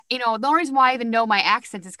the only reason why I even know my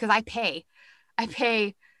accents is because I pay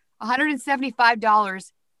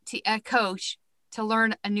 $175 to a coach to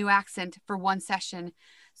learn a new accent for one session.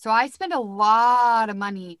 So I spend a lot of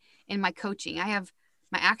money in my coaching. I have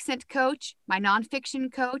my accent coach, my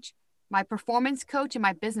nonfiction coach, my performance coach, and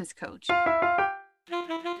my business coach.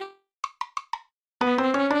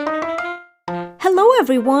 Hello,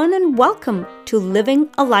 everyone, and welcome to Living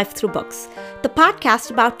a Life Through Books, the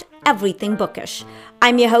podcast about everything bookish.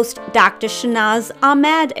 I'm your host, Dr. Shanaz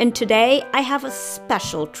Ahmed, and today I have a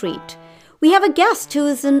special treat. We have a guest who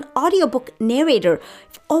is an audiobook narrator.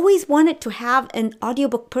 I've always wanted to have an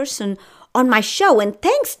audiobook person on my show, and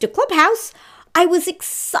thanks to Clubhouse, I was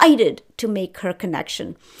excited to make her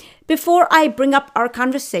connection. Before I bring up our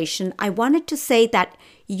conversation, I wanted to say that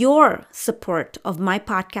your support of my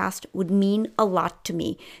podcast would mean a lot to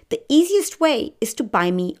me. The easiest way is to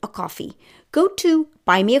buy me a coffee. Go to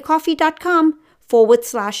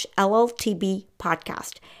buymeacoffee.com/LLTB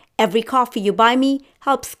podcast. Every coffee you buy me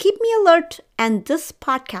helps keep me alert and this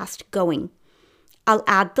podcast going. I'll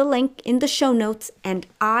add the link in the show notes, and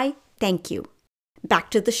I thank you. Back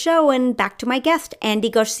to the show and back to my guest, Andy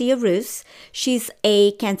Garcia-Ruz. She's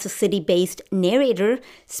a Kansas City-based narrator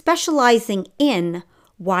specializing in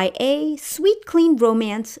YA, sweet, clean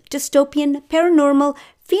romance, dystopian, paranormal,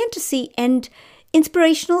 fantasy, and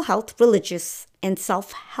inspirational health, religious, and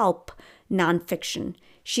self-help nonfiction.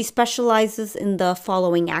 She specializes in the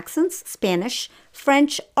following accents: Spanish,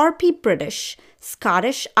 French, RP British,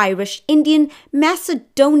 Scottish, Irish, Indian,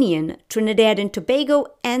 Macedonian, Trinidad and Tobago,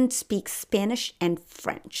 and speaks Spanish and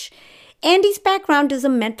French. Andy's background as a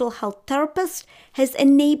mental health therapist has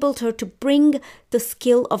enabled her to bring the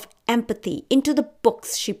skill of empathy into the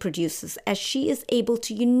books she produces, as she is able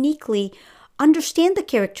to uniquely understand the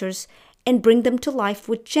characters and bring them to life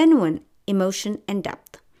with genuine emotion and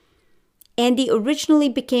depth. Andy originally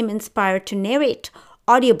became inspired to narrate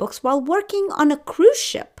audiobooks while working on a cruise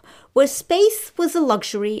ship where space was a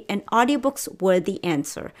luxury and audiobooks were the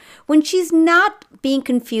answer. When she's not being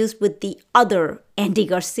confused with the other Andy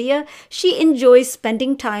Garcia, she enjoys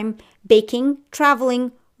spending time baking,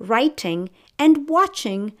 traveling, writing, and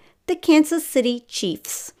watching the Kansas City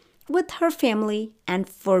Chiefs with her family and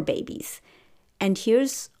fur babies. And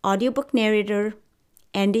here's audiobook narrator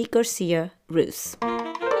Andy Garcia-Ruz.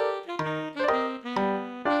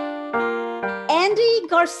 Andy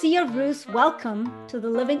Garcia-Ruz, welcome to the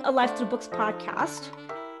Living a Life Through Books podcast.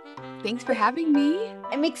 Thanks for having me.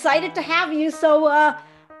 I'm excited to have you. So,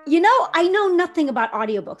 I know nothing about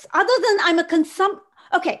audiobooks other than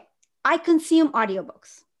I consume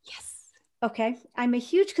audiobooks. Yes. Okay. I'm a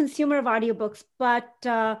huge consumer of audiobooks, but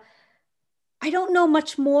I don't know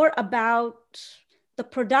much more about the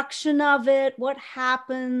production of it, what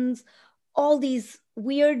happens, all these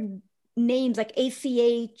weird names like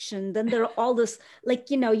ACH, and then there are all this,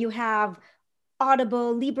 you have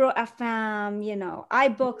Audible, Libro FM,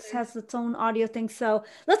 iBooks has its own audio thing. So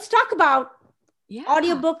let's talk about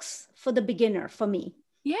audiobooks for the beginner, for me.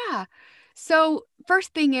 Yeah. So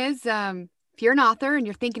first thing is, if you're an author and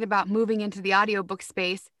you're thinking about moving into the audiobook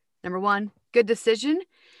space, number one, good decision.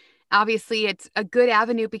 Obviously, it's a good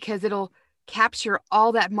avenue because it'll capture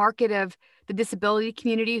all that market of the disability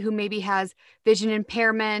community who maybe has vision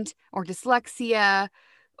impairment or dyslexia,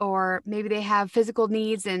 or maybe they have physical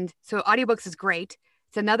needs. And so audiobooks is great.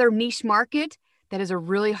 It's another niche market that is a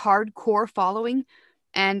really hardcore following.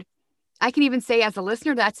 And I can even say, as a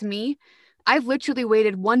listener, that's me. I've literally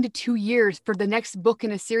waited 1 to 2 years for the next book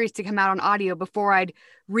in a series to come out on audio before I'd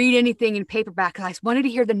read anything in paperback, because I wanted to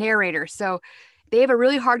hear the narrator. So they have a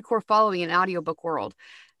really hardcore following in the audiobook world.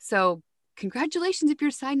 So congratulations if you're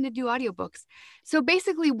deciding to do audiobooks. So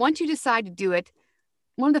basically, once you decide to do it,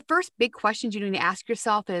 one of the first big questions you need to ask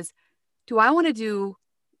yourself is, do I want to do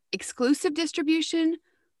exclusive distribution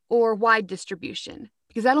or wide distribution?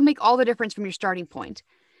 Because that'll make all the difference from your starting point.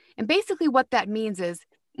 And basically what that means is,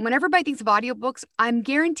 when everybody thinks of audiobooks, I'm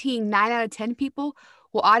guaranteeing 9 out of 10 people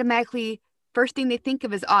will automatically, first thing they think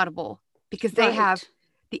of is Audible, because they have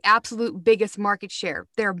the absolute biggest market share.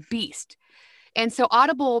 They're a beast. And so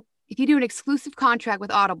Audible, if you do an exclusive contract with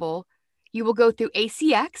Audible, you will go through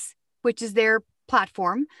ACX, which is their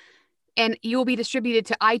platform, and you will be distributed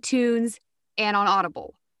to iTunes and on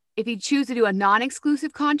Audible. If you choose to do a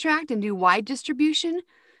non-exclusive contract and do wide distribution,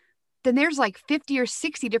 then there's like 50 or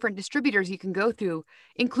 60 different distributors you can go through,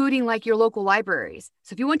 including like your local libraries.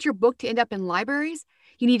 So if you want your book to end up in libraries,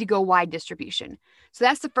 you need to go wide distribution. So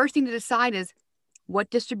that's the first thing to decide, is what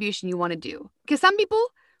distribution you want to do. Because some people,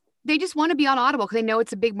 they just want to be on Audible because they know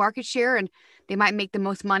it's a big market share and they might make the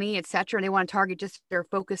most money, etc. And they want to target just their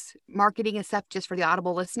focus marketing and stuff just for the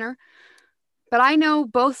Audible listener. but I know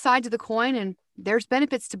both sides of the coin and there's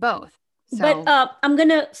benefits to both. But So I'm going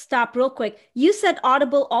to stop real quick. You said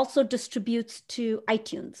Audible also distributes to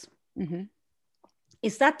iTunes. mhm.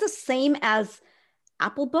 Is that the same as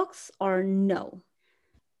Apple Books or no?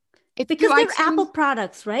 It's through Because they're iTunes. Apple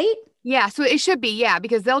products, right? Yeah, so it should be, yeah,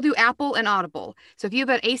 because they'll do Apple and Audible. So if you have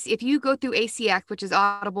an AC, if you go through ACX, which is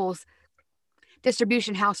Audible's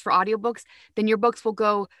distribution house for audiobooks, then your books will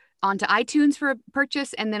go onto iTunes for a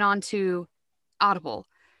purchase and then onto Audible.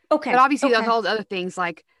 But Okay. obviously there's Okay. all the other things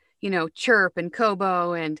like, Chirp and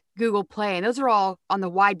Kobo and Google Play, and those are all on the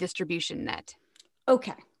wide distribution net.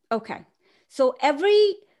 Okay. Okay. So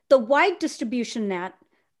the wide distribution net,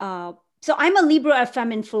 so I'm a Libro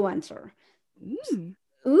FM influencer. Mm.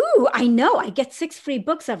 Ooh, I know. I get 6 free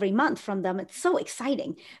books every month from them. It's so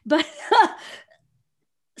exciting. But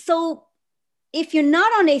so if you're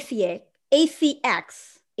not on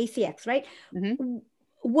ACX, right? Mm-hmm.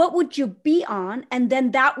 What would you be on? And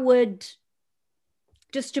then that would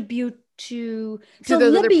distribute to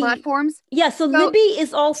Those other platforms. Yeah, so Libby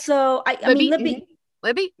is also Libby. Libby. Mm-hmm.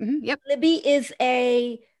 Libby. Mm-hmm. Yep. Libby is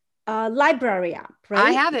a library app, right?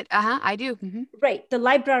 I have it. I do. Mm-hmm. Right, the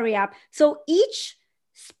library app. So each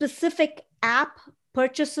specific app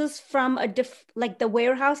purchases from like the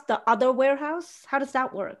warehouse, the other warehouse. How does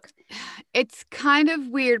that work? It's kind of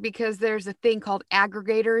weird because there's a thing called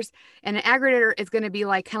aggregators, and an aggregator is going to be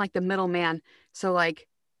like kind of like the middleman. So like,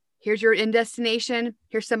 here's your end destination,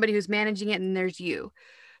 here's somebody who's managing it, and there's you.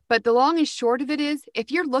 But the long and short of it is,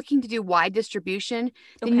 if you're looking to do wide distribution,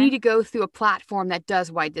 then you need to go through a platform that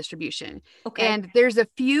does wide distribution. Okay. And there's a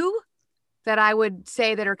few that I would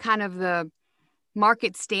say that are kind of the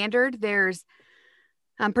market standard. There's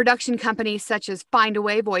production companies such as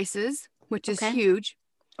Findaway Voices, which is huge.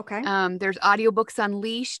 Okay. There's Audiobooks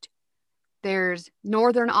Unleashed. There's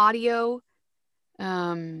Northern Audio.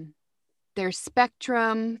 There's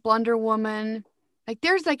Spectrum, Blunder Woman. Like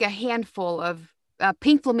there's like a handful of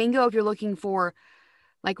Pink Flamingo if you're looking for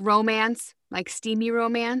like romance, like steamy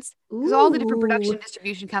romance. Because all the different production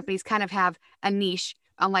distribution companies kind of have a niche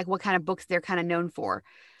on like what kind of books they're kind of known for.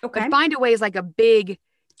 Okay. But Findaway is like a big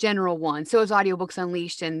general one. So is Audiobooks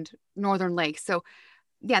Unleashed and Northern Lakes. So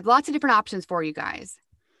yeah, lots of different options for you guys.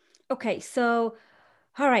 Okay, so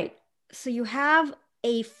all right. So you have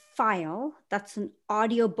a file that's an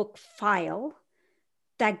audiobook file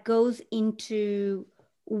that goes into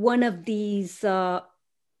one of these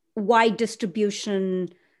wide distribution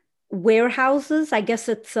warehouses. I guess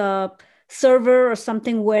it's a server or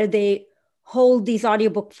something where they hold these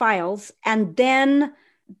audiobook files, and then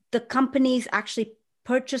the companies actually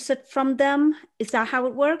purchase it from them. Is that how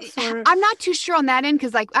it works? Or? I'm not too sure on that end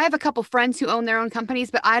because like I have a couple friends who own their own companies,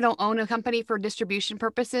 but I don't own a company for distribution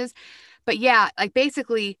purposes. But yeah, like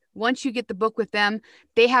basically once you get the book with them,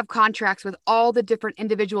 they have contracts with all the different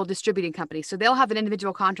individual distributing companies. So they'll have an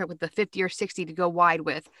individual contract with the 50 or 60 to go wide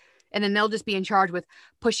with, and then they'll just be in charge with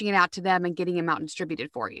pushing it out to them and getting them out and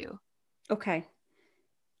distributed for you. Okay.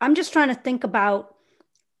 I'm just trying to think about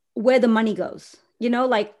where the money goes,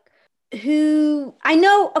 like who I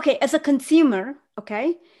know. Okay, as a consumer,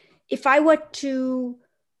 okay, if I were to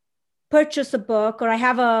purchase a book, or I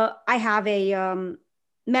have a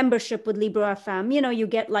membership with Libro FM, you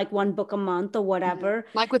get like one book a month or whatever.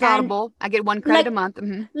 Like with Audible, I get 1 credit a month.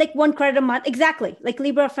 Like 1 credit a month, exactly. Like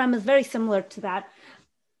Libro FM is very similar to that.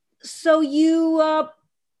 So you're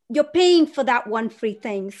paying for that one free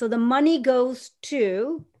thing. So the money goes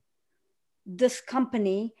to this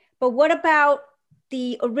company. But what about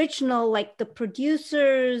the original, like the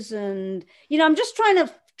producers? And I'm just trying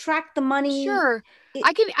to track the money. Sure.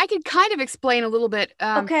 I can kind of explain a little bit.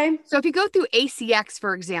 Okay. So if you go through ACX,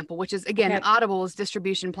 for example, which is again Audible's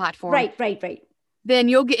distribution platform, right, then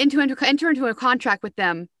you'll enter into a contract with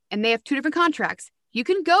them, and they have 2 different contracts. You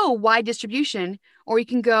can go wide distribution, or you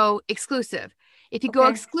can go exclusive. If you go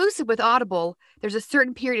exclusive with Audible, there's a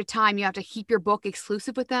certain period of time you have to keep your book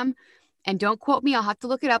exclusive with them. And don't quote me, I'll have to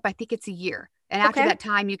look it up. I think it's a year. And after that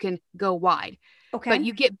time, you can go wide. Okay. But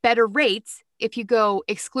you get better rates if you go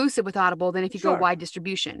exclusive with Audible than if you go wide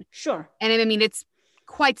distribution. Sure. And I mean, it's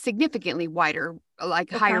quite significantly wider,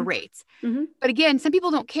 like higher rates. Mm-hmm. But again, some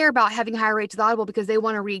people don't care about having higher rates with Audible because they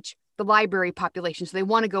want to reach the library population. So they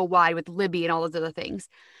want to go wide with Libby and all those other things.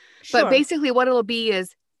 Sure. But basically what it'll be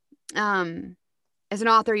is, as an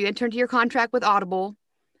author, you enter into your contract with Audible.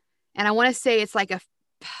 And I want to say it's like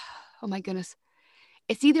oh my goodness.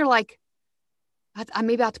 It's either like, I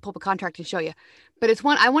maybe have to pull up a contract and show you, but it's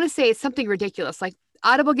I want to say it's something ridiculous. Like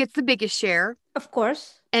Audible gets the biggest share. Of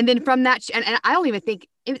course. And then from that, and I don't even think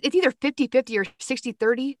it's either 50-50 or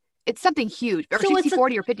 60-30. It's something huge, or So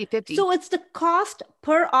 60/40 or 50/50. so it's the cost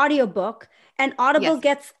per audiobook, and Audible Yes.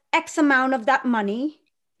 gets X amount of that money.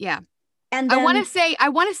 Yeah. And I want to then,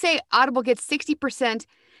 say Audible gets 60%,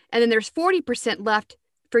 and then there's 40% left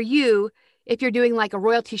for you. If you're doing like a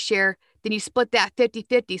royalty share, then you split that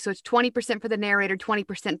 50/50. So it's 20% for the narrator,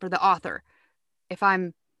 20% for the author. If I'm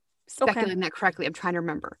okay. speculating that correctly, I'm trying to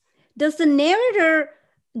remember. Does the narrator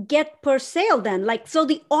get per sale then? Like, so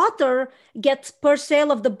the author gets per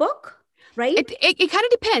sale of the book, right? It kind of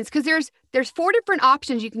depends, because there's four different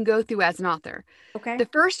options you can go through as an author. Okay. The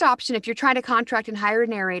first option, if you're trying to contract and hire a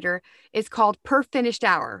narrator, is called per finished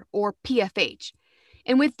hour, or PFH.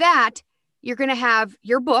 And with that, you're going to have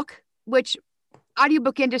your book, which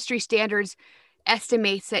audiobook industry standards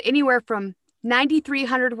estimates that anywhere from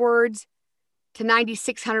 9,300 words to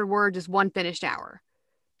 9,600 words is one finished hour.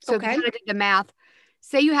 So if you Okay. kind of did the math,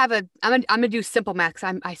 say you have I'm gonna do simple math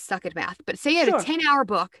because I suck at math, but say you had a Sure. 10-hour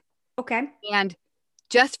book, Okay. and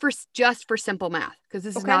just for simple math, because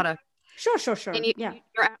this is Okay. not a, Sure, sure, and sure. Yeah.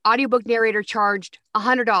 your audiobook narrator charged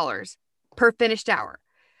 $100 per finished hour.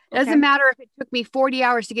 It Okay. doesn't matter if it took me 40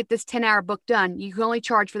 hours to get this 10-hour book done. You can only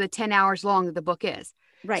charge for the 10 hours long that the book is.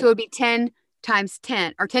 So Right. it would be 10 times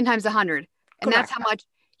 10, or 10 times 100. And that's Correct. how much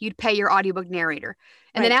you'd pay your audiobook narrator.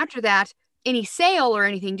 And then Right. after that, any sale or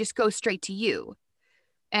anything just goes straight to you.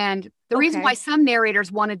 And the reason why Okay. some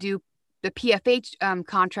narrators want to do the PFH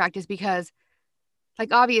contract is because,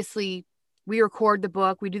 like, obviously, we record the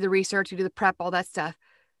book, we do the research, we do the prep, all that stuff.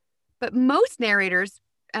 But most narrators,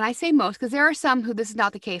 and I say most because there are some who this is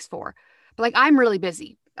not the case for, but like, I'm really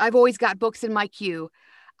busy. I've always got books in my queue.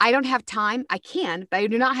 I don't have time. I can, but I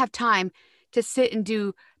do not have time to sit and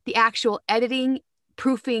do the actual editing,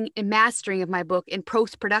 proofing, and mastering of my book in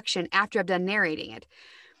post production after I've done narrating it.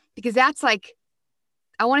 Because that's like,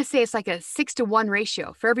 I want to say it's like a 6-to-1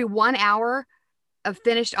 ratio. For every 1 hour of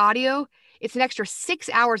finished audio, it's an extra 6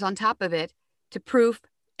 hours on top of it to proof,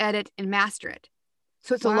 edit, and master it.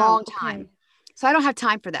 So it's a Wow. long time. Okay. So I don't have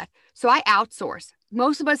time for that. So I outsource.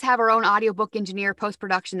 Most of us have our own audiobook engineer post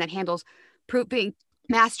production that handles proofing,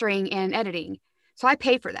 mastering, and editing. So I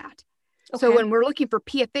pay for that. So Okay. when we're looking for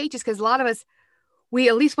PFH, it's because a lot of us, we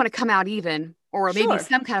at least want to come out even, or maybe Sure.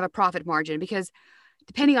 some kind of a profit margin, because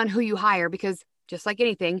depending on who you hire, because just like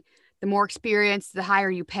anything, the more experience, the higher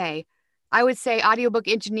you pay. I would say audiobook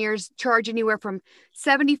engineers charge anywhere from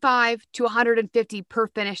 75 to 150 per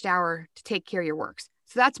finished hour to take care of your works.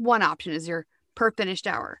 So that's one option, is your per finished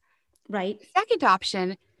hour. Right. The second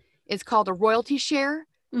option is called a royalty share.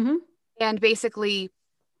 Mm-hmm. And basically,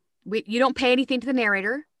 you don't pay anything to the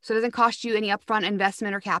narrator, so it doesn't cost you any upfront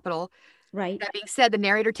investment or capital. Right. That being said, the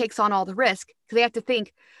narrator takes on all the risk, because they have to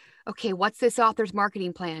think, okay, what's this author's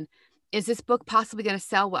marketing plan? Is this book possibly going to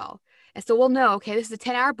sell well? And so we'll know, okay, this is a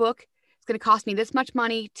 10-hour book. It's going to cost me this much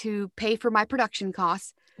money to pay for my production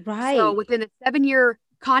costs. So Right. within a 7-year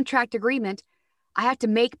contract agreement, I have to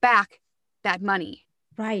make back that money.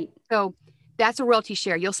 Right. So that's a royalty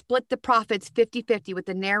share. You'll split the profits 50/50 with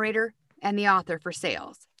the narrator and the author for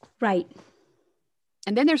sales. Right.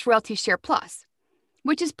 And then there's royalty share plus,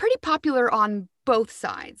 which is pretty popular on both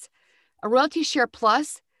sides. A royalty share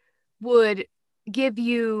plus would give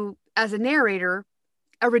you, as a narrator,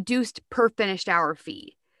 a reduced per finished hour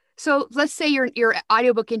fee. So let's say your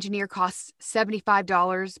audiobook engineer costs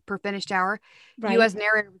 $75 per finished hour. Right. You as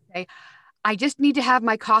narrator would say, I just need to have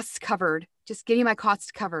my costs covered. Just give me my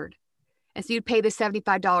costs covered. And so you'd pay the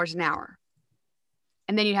 $75 an hour.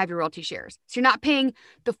 And then you'd have your royalty shares. So you're not paying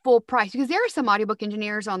the full price, because there are some audiobook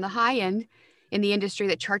engineers on the high end in the industry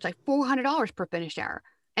that charge like $400 per finished hour.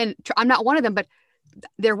 And I'm not one of them, but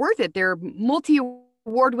they're worth it. They're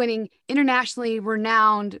multi-award winning, internationally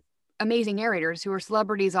renowned, amazing narrators who are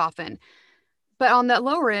celebrities often. But on that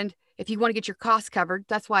lower end, if you want to get your costs covered,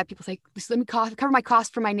 that's why people say, let me cover my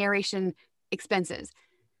costs for my narration expenses.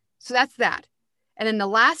 So that's that. And then the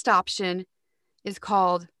last option is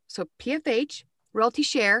called, so PFH, royalty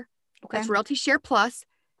share. Okay. That's royalty share plus.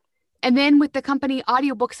 And then with the company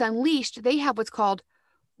Audiobooks Unleashed, they have what's called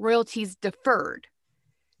royalties deferred.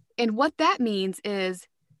 And what that means is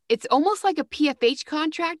it's almost like a PFH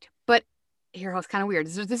contract, but here, it's kind of weird.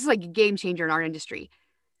 This is like a game changer in our industry.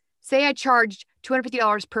 Say I charged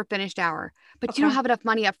 $250 per finished hour, but you don't have enough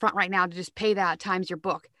money up front right now to just pay that times your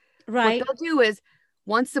book. Right. What they'll do is,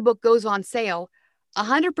 once the book goes on sale,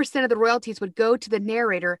 100% of the royalties would go to the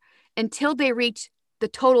narrator until they reach the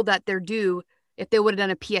total that they're due if they would have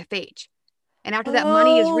done a PFH. And after that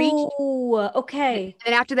money is reached, okay.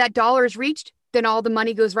 and after that dollar is reached, then all the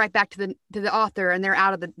money goes right back to the author, and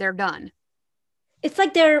they're done. It's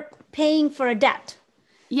like they're paying for a debt.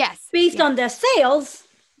 Yes. Based on their sales.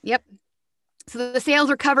 Yep. So the sales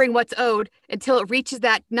are covering what's owed until it reaches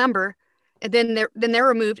that number, and then they're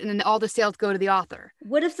removed, and then all the sales go to the author.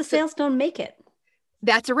 What if the So sales don't make it?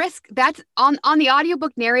 that's a risk. That's on the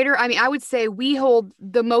audiobook narrator. I mean, I would say we hold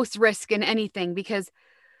the most risk in anything, because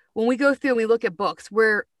when we go through and we look at books,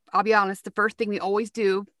 I'll be honest, the first thing we always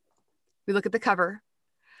do, we look at the cover,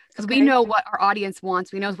 because we Okay. know what our audience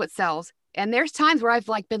wants. We know what sells. And there's times where I've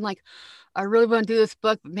been like, I really want to do this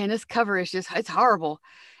book, but man, this cover is it's horrible.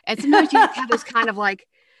 And sometimes you just have this kind of like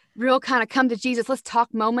real kind of come to Jesus, let's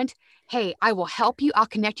talk moment. Hey, I will help you. I'll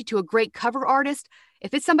connect you to a great cover artist.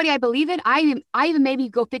 If it's somebody I believe in, I even maybe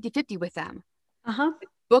go 50-50 with them. Uh-huh.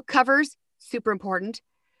 Book covers, super important.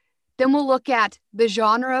 Then we'll look at the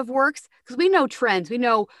genre of works, because we know trends. We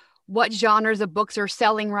know what genres of books are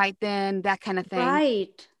selling right then, that kind of thing.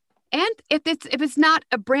 Right. And if it's not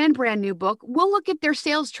a brand new book, we'll look at their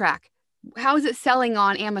sales track. How is it selling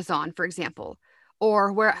on Amazon, for example?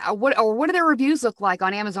 Or what do their reviews look like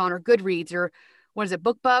on Amazon or Goodreads, or what is it,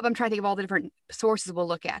 BookBub? I'm trying to think of all the different sources we'll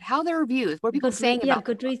look at. How are their reviews? What are people saying about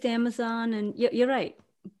them? Goodreads, Amazon, and you're right.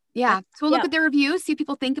 Yeah. So we'll look at their reviews, see what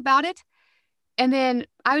people think about it. And then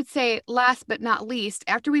I would say last but not least,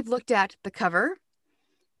 after we've looked at the cover,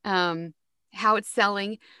 how it's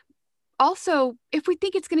selling, also if we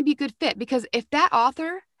think it's going to be a good fit, because if that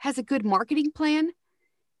author has a good marketing plan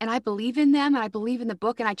and I believe in them and I believe in the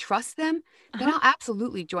book and I trust them, then I'll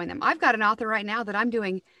absolutely join them. I've got an author right now that I'm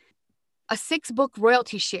doing a 6-book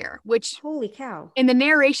royalty share, which Holy cow. in the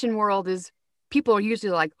narration world is, people are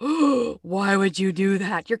usually like, oh, why would you do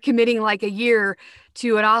that? You're committing like a year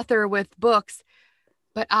to an author with books.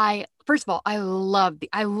 But first of all, I love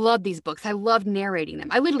these books. I love narrating them.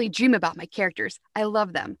 I literally dream about my characters. I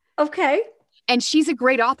love them. Okay. And she's a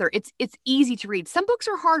great author. It's easy to read. Some books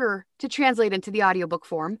are harder to translate into the audiobook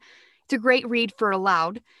form. It's a great read for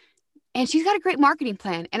aloud. And she's got a great marketing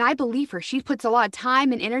plan. And I believe her. She puts a lot of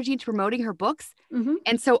time and energy into promoting her books. Mm-hmm.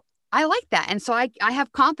 And so I like that. And so I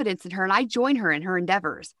have confidence in her, and I join her in her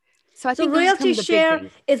endeavors. So I think royalty share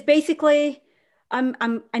is basically,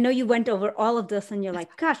 I know you went over all of this and you're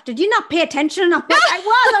like, gosh, did you not pay attention? I'm like,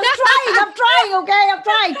 I'm trying. Okay. I'm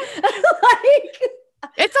trying. Like,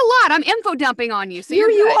 it's a lot. I'm info dumping on you. So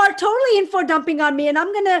you are totally info dumping on me. And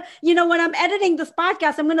I'm going to, when I'm editing this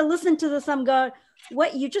podcast, I'm going to listen to this. I'm going,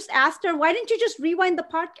 what, you just asked her? Why didn't you just rewind the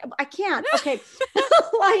podcast? I can't. Okay.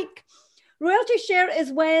 Like, royalty share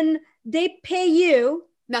is when they pay you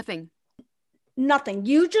nothing.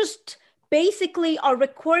 You just basically are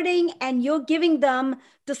recording and you're giving them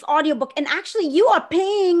this audiobook. And actually you are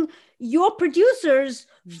paying your producers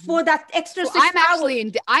for that extra 6 hours.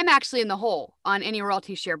 I'm actually in the hole on any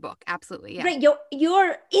royalty share book. Absolutely. Yeah. Right.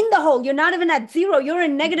 You're in the hole. You're not even at zero. You're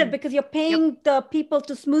in negative because you're paying the people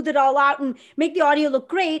to smooth it all out and make the audio look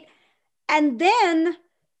great. And then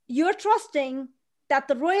you're trusting that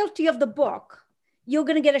the royalty of the book, you're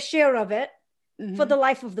going to get a share of it for the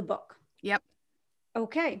life of the book. Yep.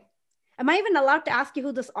 Okay. Am I even allowed to ask you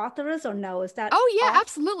who this author is, or no? Is that? Oh yeah,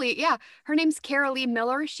 absolutely. Yeah. Her name's Carolee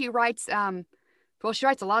Miller. She writes, she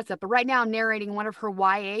writes a lot of stuff, but right now I'm narrating one of her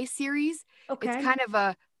YA series. Okay. It's kind of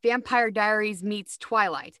a Vampire Diaries meets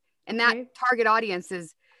Twilight. And that target audience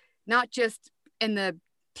is not just in the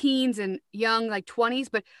teens and young, like 20s,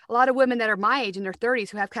 but a lot of women that are my age in their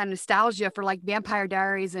 30s who have kind of nostalgia for like Vampire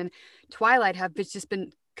Diaries and Twilight have just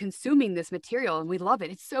been consuming this material, and we love it.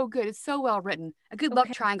 It's so good. It's so well written. A good love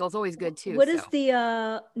triangle is always good too. What is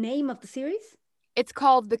the name of the series? It's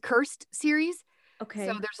called the Cursed series. Okay.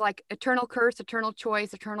 So there's like eternal curse, eternal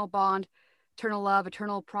choice, eternal bond, eternal love,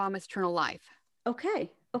 eternal promise, eternal life. Okay.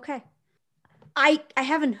 I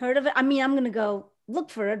haven't heard of it. I mean, I'm gonna go look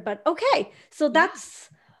for it, but okay. So that's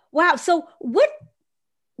wow. So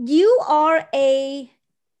you are a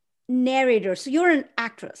narrator. So you're an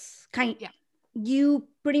actress, kind of. Yeah. You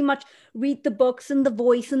pretty much read the books and the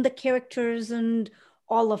voice and the characters and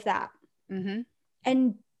all of that. Mm-hmm.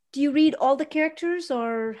 And do you read all the characters,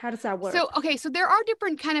 or how does that work? So there are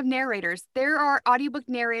different kind of narrators. There are audiobook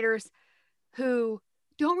narrators who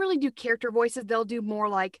don't really do character voices. They'll do more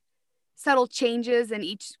like subtle changes in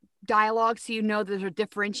each dialogue, so you know there's a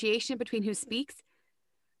differentiation between who speaks.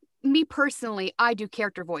 Me personally, I do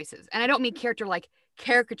character voices, and I don't mean character like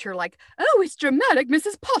caricature, like, oh, it's dramatic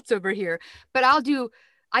Mrs. Potts over here. But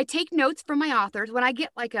I take notes from my authors. When I get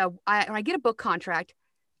when I get a book contract,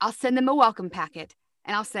 I'll send them a welcome packet,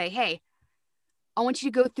 and I'll say, hey, I want you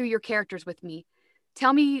to go through your characters with me.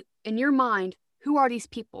 Tell me in your mind, who are these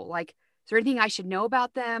people? Like, is there anything I should know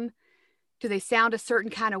about them? Do they sound a certain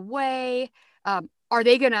kind of way? Are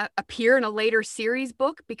they going to appear in a later series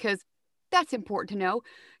book? Because that's important to know.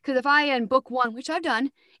 Because if I, in book one, which I've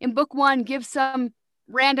done, in book one, give some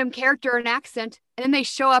random character and accent, and then they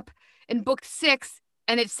show up in book 6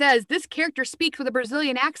 and it says this character speaks with a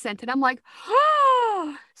Brazilian accent, and I'm like,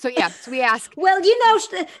 oh. So we ask. Well,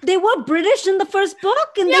 they were British in the first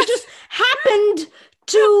book, and Yes. they just happened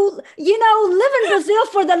to, live in Brazil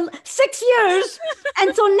for the 6 years.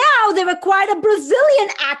 And so now they've acquired a Brazilian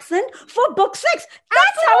accent for book 6.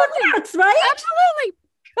 That's how it works, right? Absolutely.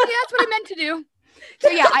 Yeah, that's what I meant to do. So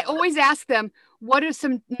yeah, I always ask them, what are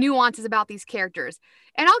some nuances about these characters?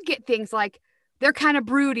 And I'll get things like they're kind of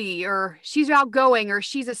broody, or she's outgoing, or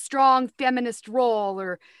she's a strong feminist role,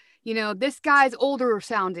 or, this guy's older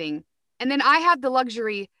sounding. And then I have the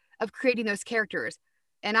luxury of creating those characters.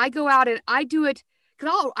 And I go out and I do it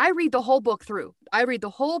because I read the whole book through.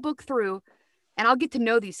 And I'll get to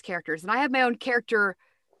know these characters. And I have my own character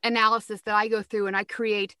analysis that I go through, and I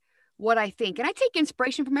create what I think. And I take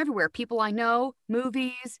inspiration from everywhere. People I know,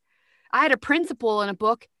 movies. I had a principal in a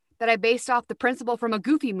book that I based off the principal from a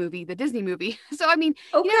Goofy movie, the Disney movie. So, I mean,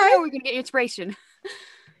 Okay. you never know where we're going to get inspiration.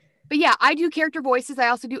 But yeah, I do character voices. I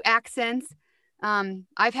also do accents.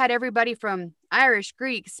 I've had everybody from Irish,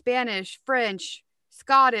 Greek, Spanish, French,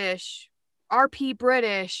 Scottish, RP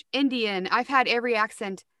British, Indian. I've had every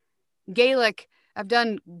accent. Gaelic. I've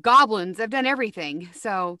done goblins. I've done everything.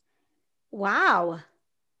 So. Wow.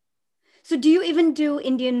 So do you even do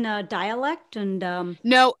Indian dialect? And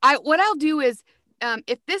No, what I'll do is,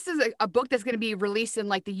 if this is a book that's going to be released in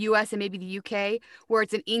like the US and maybe the UK, where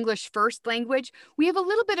it's an English first language, we have a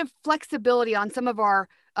little bit of flexibility on some of our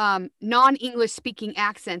non-English speaking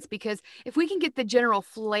accents, because if we can get the general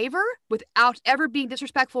flavor without ever being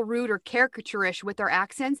disrespectful, rude, or caricaturish with our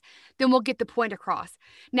accents, then we'll get the point across.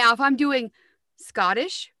 Now, if I'm doing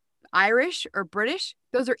Scottish, Irish, or British,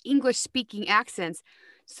 those are English speaking accents.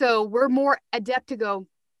 So we're more adept to go,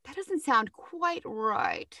 that doesn't sound quite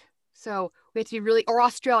right. So we have to be really, or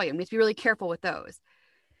Australian, we have to be really careful with those.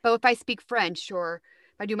 But if I speak French, or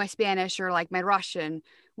if I do my Spanish, or like my Russian,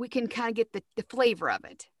 we can kind of get the flavor of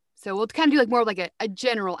it. So we'll kind of do like more like a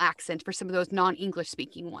general accent for some of those non-English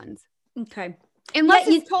speaking ones. Okay. Unless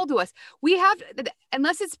it's told to us.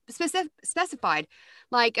 Unless it's specified.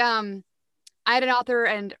 Like, I had an author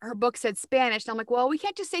and her book said Spanish. And I'm like, well, we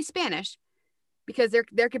can't just say Spanish, because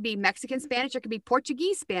there could be Mexican Spanish, there could be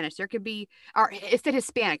Portuguese Spanish, there could be, or it said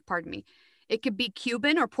Hispanic, pardon me. It could be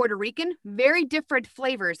Cuban or Puerto Rican, very different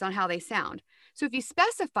flavors on how they sound. So if you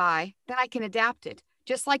specify, then I can adapt it.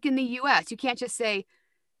 Just like in the US, you can't just say,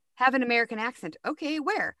 have an American accent. Okay,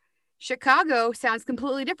 where? Chicago sounds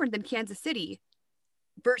completely different than Kansas City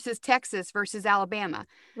versus Texas versus Alabama.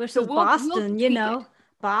 Versus Boston,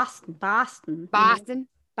 Boston.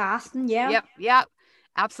 Boston, yeah. Yep.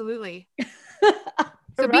 Absolutely.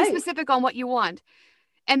 So be specific on what you want.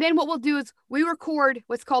 And then what we'll do is we record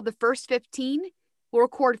what's called the first 15. We'll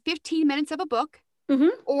record 15 minutes of a book. Mm-hmm.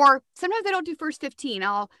 Or sometimes I don't do first 15.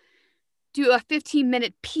 I'll do a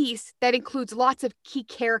 15-minute piece that includes lots of key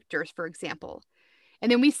characters, for example.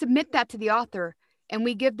 And then we submit that to the author, and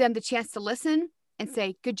we give them the chance to listen and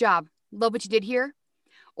say, good job, love what you did here.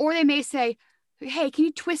 Or they may say, hey, can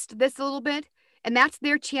you twist this a little bit? And that's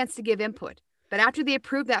their chance to give input. But after they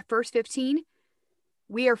approve that first 15,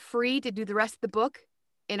 we are free to do the rest of the book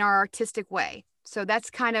in our artistic way. So that's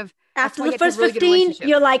kind of, after the first 15,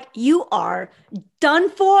 you're like, you are done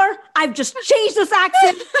for. I've just changed this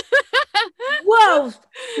accent. Whoa.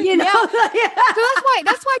 Yeah. So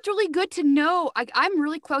that's why it's really good to know. I'm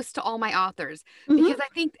really close to all my authors, because I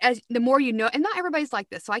think as the more you know, and not everybody's like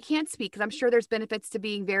this, so I can't speak, because I'm sure there's benefits to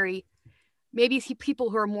being maybe people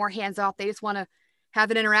who are more hands off, they just want to have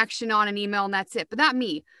an interaction on an email and that's it. But not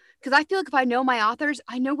me, because I feel like if I know my authors,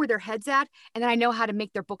 I know where their head's at, and then I know how to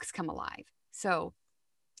make their books come alive. So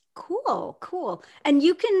cool. And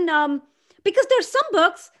you can, because there's some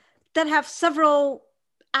books that have several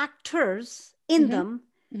actors in them,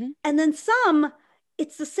 and then some,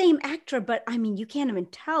 it's the same actor, but I mean, you can't even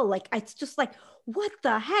tell. Like, it's just like, what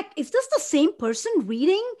the heck? Is this the same person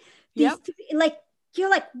reading? These like, you're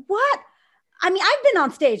like, what? I mean, I've been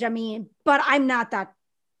on stage, but I'm not that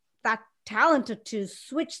talented to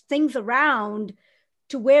switch things around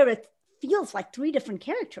to where it feels like 3 different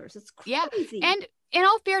characters. It's crazy. Yeah. And in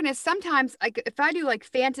all fairness, sometimes, like, if I do like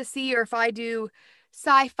fantasy, or if I do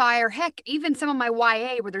sci-fi, or heck, even some of my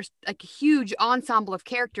YA where there's like a huge ensemble of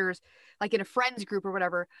characters, like in a friends group or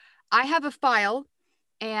whatever, I have a file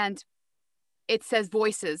and it says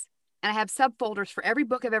voices, and I have subfolders for every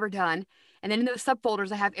book I've ever done. And then in those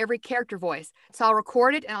subfolders, I have every character voice. So I'll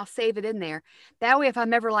record it and I'll save it in there. That way, if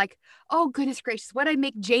I'm ever like, oh, goodness gracious, what did I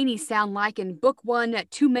make Janie sound like in book 1 at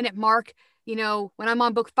 2-minute mark, when I'm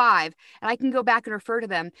on book 5, and I can go back and refer to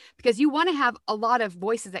them, because you want to have a lot of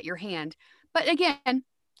voices at your hand. But again,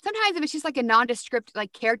 sometimes if it's just like a nondescript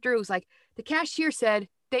like character who's like, the cashier said,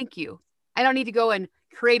 thank you. I don't need to go and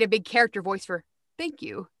create a big character voice for thank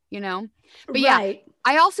you, you know? But yeah, Right.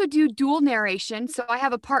 I also do dual narration. So I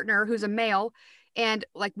have a partner who's a male and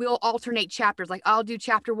like we'll alternate chapters. Like I'll do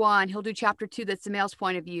chapter 1, he'll do chapter 2, that's the male's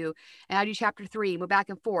point of view. And I do chapter 3, and we're back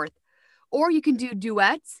and forth. Or you can do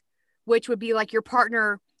duets, which would be like your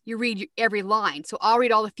partner, you read every line. So I'll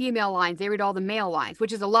read all the female lines, they read all the male lines,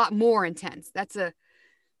 which is a lot more intense. That's a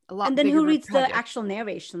And lot then bigger who of a reads the project. actual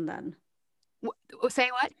narration then? Say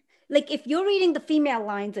what? Like if you're reading the female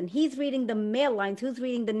lines and he's reading the male lines, who's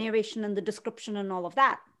reading the narration and the description and all of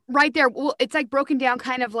that? Right there. Well, it's like broken down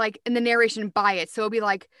kind of like in the narration by it. So it'll be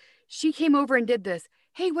like, she came over and did this.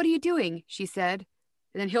 Hey, what are you doing? She said.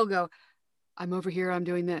 And then he'll go, I'm over here. I'm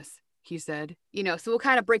doing this. He said, so we'll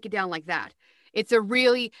kind of break it down like that. It's a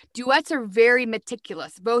really, duets are very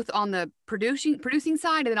meticulous, both on the producing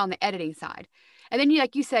side and then on the editing side. And then,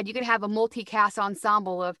 like you said, you can have a multicast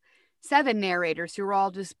ensemble of 7 narrators who are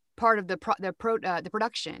all just part of the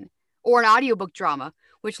production, or an audiobook drama,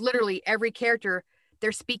 which literally every character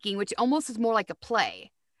they're speaking, which almost is more like a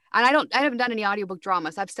play. And I haven't done any audiobook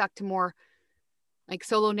dramas. I've stuck to more like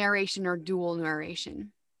solo narration or dual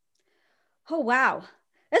narration. Oh, wow.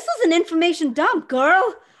 This is an information dump,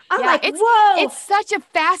 girl. I'm Yeah, like, it's whoa. it's such a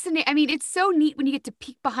fascinating. I mean, it's so neat when you get to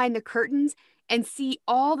peek behind the curtains and see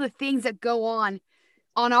all the things that go on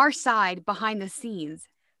our side behind the scenes.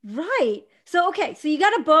 Right. So, okay. So you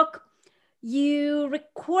got a book, you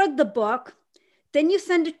record the book, then you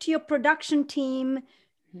send it to your production team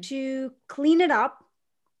to clean it up.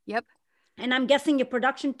 Yep. And I'm guessing your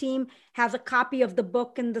production team has a copy of the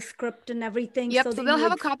book and the script and everything. Yep. So So that they'll you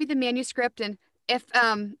have a copy of the manuscript, and if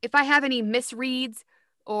I have any misreads,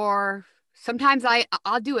 or sometimes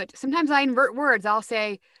I'll do it. Sometimes I invert words. I'll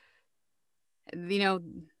say, you know,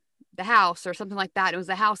 the house or something like that. It was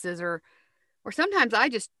the houses, or sometimes I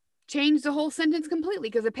just change the whole sentence completely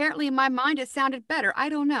because apparently in my mind it sounded better. I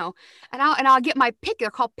don't know. And I'll get my pick. They're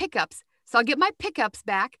called pickups. So I'll get my pickups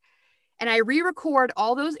back, and I re-record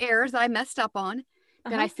all those errors that I messed up on.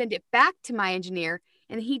 Then I send it back to my engineer,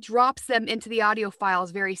 and he drops them into the audio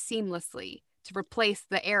files very seamlessly to replace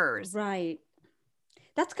the errors. Right.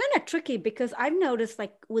 That's kind of tricky because I've noticed,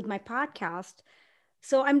 like with my podcast,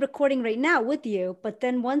 so I'm recording right now with you, but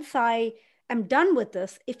then once I am done with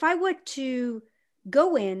this, if I were to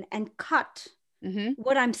go in and cut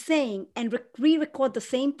what I'm saying and re-record the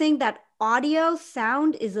same thing, that audio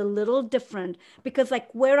sound is a little different because like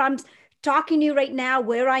where I'm talking to you right now,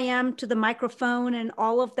 where I am to the microphone and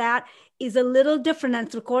all of that is a little different, and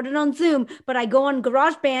it's recorded on Zoom, but I go on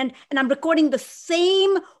GarageBand and I'm recording the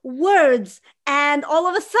same words, and all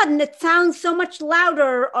of a sudden it sounds so much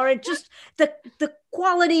louder, or it just the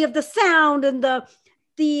quality of the sound and the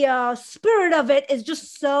spirit of it is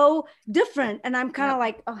just so different, and I'm kind of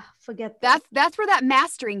like, oh, forget that. That's where that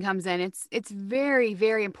mastering comes in. It's very,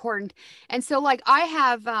 very important. And so like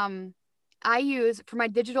I use for my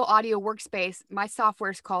digital audio workspace, my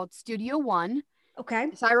software is called Studio One.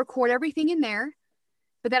 Okay. So I record everything in there.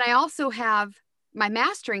 But then I also have my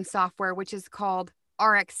mastering software, which is called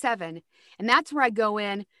RX7. And that's where I go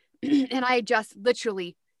in and I adjust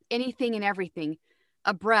literally anything and everything,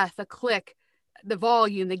 a breath, a click, the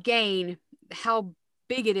volume, the gain, how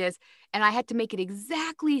big it is. And I had to make it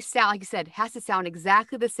exactly sound, like you said, it has to sound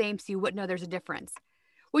exactly the same so you wouldn't know there's a difference,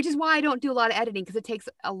 which is why I don't do a lot of editing because it takes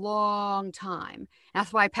a long time.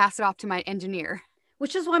 That's why I pass it off to my engineer.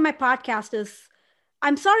 Which is why my podcast is,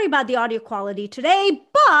 I'm sorry about the audio quality today,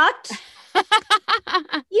 but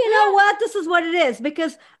you know what? This is what it is,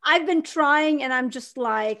 because I've been trying and I'm just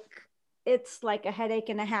like, it's like a headache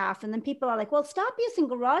and a half. And then people are like, well, stop using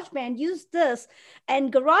GarageBand, use this.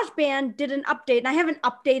 And GarageBand did an update, and I haven't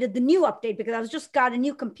updated the new update because I was just got a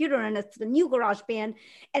new computer and it's the new GarageBand,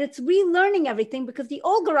 and it's relearning everything because the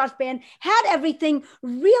old GarageBand had everything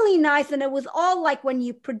really nice. And it was all like when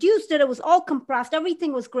you produced it, it was all compressed.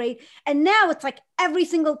 Everything was great. And now it's like every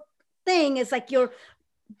single thing is like your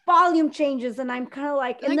volume changes. And I'm kind of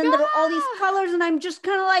like, and then there are all these colors, and I'm just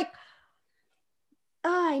kind of like,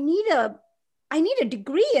 I need a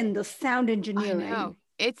degree in the sound engineering. I know.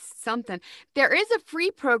 It's something. There is a free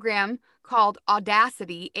program called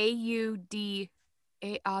Audacity,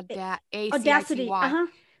 Audacity.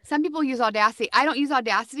 Some people use Audacity. I don't use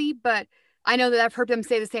Audacity, but I know that I've heard them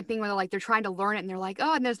say the same thing when they're trying to learn it and they're like,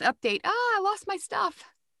 oh, and there's an update. I lost my stuff.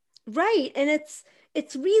 Right. And it's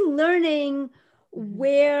relearning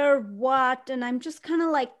where, what, and I'm just kind of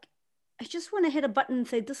like, I just want to hit a button and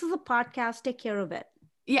say, this is a podcast, take care of it.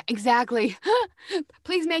 Yeah, exactly.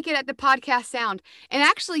 Please make it at the podcast sound. And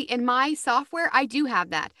actually, in my software, I do have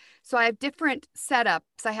that. So I have different setups.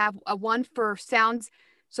 I have a one for sounds.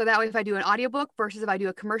 So that way, if I do an audiobook versus if I do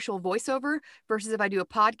a commercial voiceover versus if I do a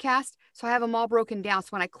podcast. So I have them all broken down. So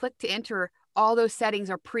when I click to enter, all those settings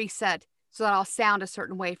are preset so that I'll sound a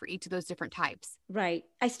certain way for each of those different types. Right.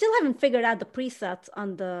 I still haven't figured out the presets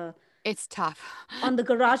It's tough. on the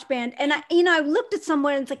GarageBand. And I looked at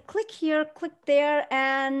somewhere and it's like, click here, click there.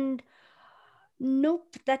 And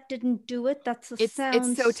nope, that didn't do it. That's a It's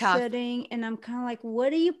sound so tough. setting. And I'm kind of like,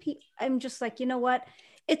 what do you, I'm just like, you know what?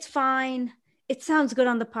 It's fine. It sounds good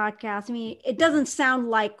on the podcast. I mean, it doesn't sound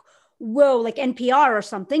like, whoa, like NPR or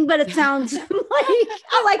something, but it sounds like,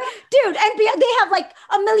 I'm like, dude, NPR, they have like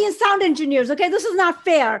a million sound engineers. Okay. This is not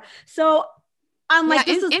fair. So I'm Yeah, like,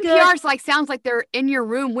 this is good. NPR's like sounds like they're in your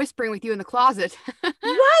room whispering with you in the closet.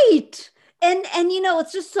 Right. And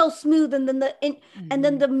it's just so smooth, and then and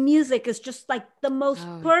then Mhm. the music is just like the most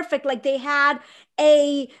Oh, perfect. Like they had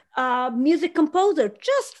a music composer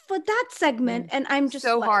just for that segment, mm. and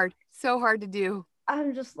So hard to do.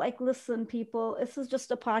 I'm just like, listen, people, this is just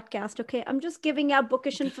a podcast, okay? I'm just giving out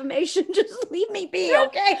bookish information. Just leave me be,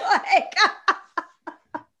 okay? Like,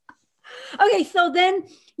 okay, so then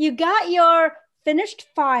you got your finished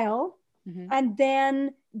file, Mhm. and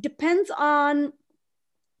then depends on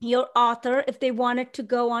your author if they wanted to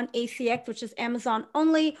go on ACX, which is Amazon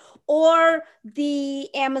only, or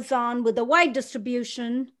the Amazon with a wide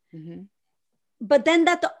distribution. Mhm. But then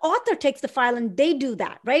that the author takes the file and they do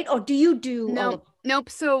that, right? Or do you do all No, of? nope.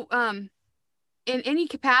 So, in any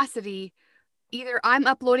capacity, either I'm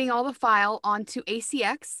uploading all the file onto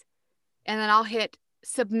ACX, and then I'll hit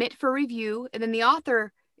submit for review, and then the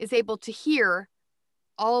author is able to hear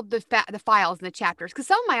all of the files and the chapters. Because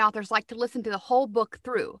some of my authors like to listen to the whole book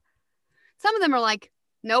through. Some of them are like,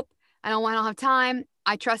 nope, I don't have time.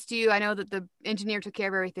 I trust you. I know that the engineer took care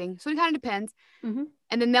of everything. So it kind of depends. Mm-hmm.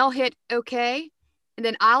 And then they'll hit okay, and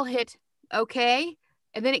then I'll hit okay,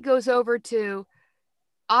 and then it goes over to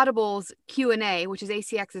Audible's Q&A, which is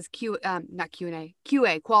ACX's not Q&A,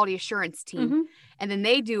 QA, quality assurance team. Mm-hmm. And then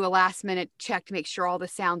they do a last minute check to make sure all the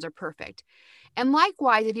sounds are perfect. And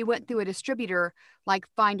likewise, if you went through a distributor like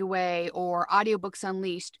Findaway or Audiobooks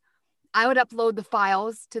Unleashed, I would upload the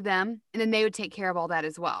files to them, and then they would take care of all that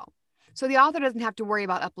as well. So the author doesn't have to worry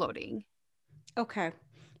about uploading. Okay.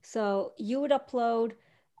 So you would upload,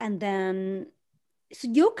 and then so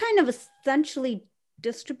you're kind of essentially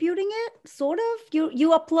distributing it, sort of.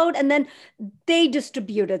 You upload and then they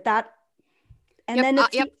distribute it. That and Yep. then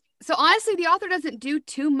it's Yep. So honestly, the author doesn't do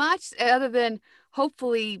too much other than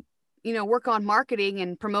hopefully, work on marketing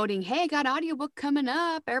and promoting, hey, I got an audiobook coming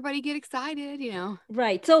up. Everybody get excited.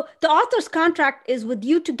 right. So the author's contract is with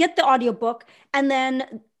you to get the audiobook, and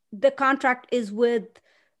then the contract is with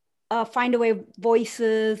Findaway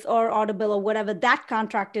Voices or Audible or whatever that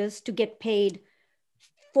contract is to get paid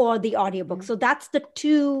for the audiobook. Mhm. So that's the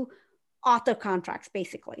two author contracts,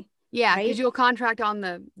 basically, Yeah, because right? you'll contract on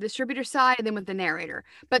the distributor side and then with the narrator.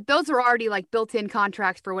 But those are already like built-in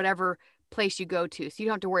contracts for whatever place you go to. So you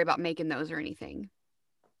don't have to worry about making those or anything.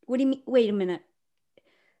 What do you mean? Wait a minute.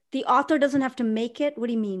 The author doesn't have to make it. What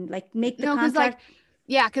do you mean? Like make the No, because like, contract?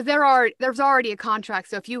 yeah, because there's already a contract.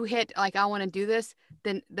 So if you hit like I want to do this,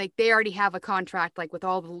 then like they already have a contract like with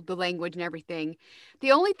all the language and everything.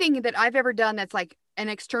 The only thing that I've ever done that's like an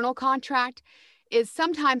external contract is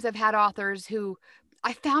sometimes I've had authors who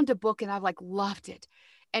I found a book and I've like loved it,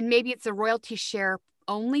 and maybe it's a royalty share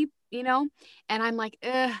only, and I'm like,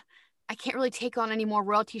 I can't really take on any more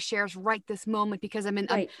royalty shares right this moment because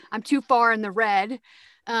Right. I'm too far in the red.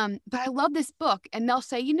 But I love this book, and they'll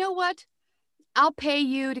say, you know what? I'll pay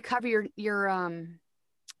you to cover your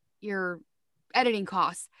editing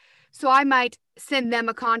costs. So I might send them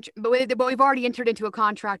a contract, but we've already entered into a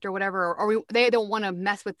contract or whatever, or they don't want to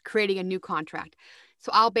mess with creating a new contract. So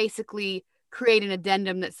I'll basically create an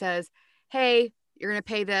addendum that says, "Hey, you're going to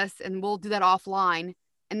pay this, and we'll do that offline,"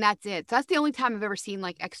 and that's it. So that's the only time I've ever seen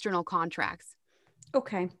like external contracts.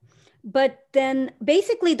 Okay. But then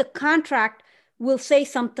basically the contract will say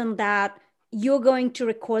something that you're going to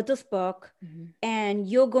record this book Mhm. and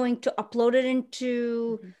you're going to upload it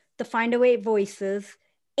into Mhm. the Findaway Voices.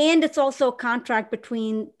 And it's also a contract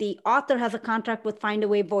between the author has a contract with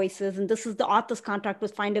Findaway Voices, and this is the author's contract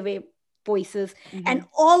with Findaway Voices. And Mhm.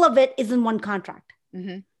 all of it is in one contract.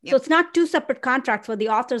 Mhm. So Yep. it's not two separate contracts where the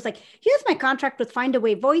author's like, here's my contract with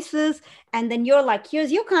Findaway Voices. And then you're like,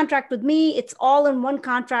 here's your contract with me. It's all in one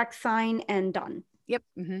contract, sign and done. Yep.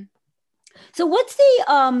 Mhm. So what's that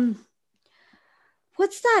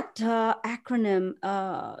acronym?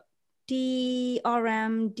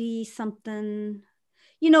 DRM, D something.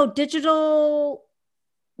 digital,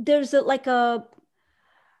 there's like a,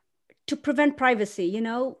 to prevent privacy,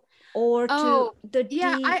 or to Oh,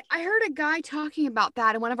 yeah, I heard a guy talking about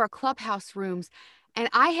that in one of our clubhouse rooms, and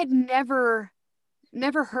I had never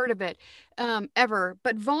heard of it ever.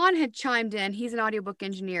 But Vaughn had chimed in. He's an audiobook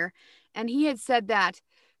engineer, and he had said that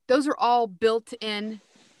those are all built-in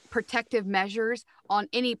protective measures on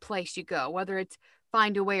any place you go, whether it's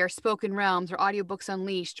Findaway or Spoken Realms or Audiobooks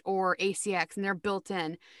Unleashed or ACX, and they're built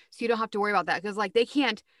in, so you don't have to worry about that because like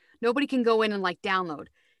nobody can go in and like download.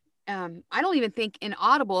 I don't even think in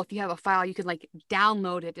Audible, if you have a file, you can like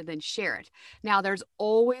download it and then share it. Now, there's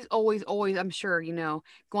always, always, always, I'm sure,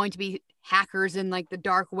 going to be hackers in like the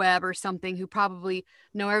dark web or something who probably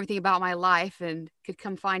know everything about my life and could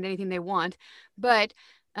come find anything they want. But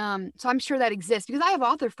so I'm sure that exists because I have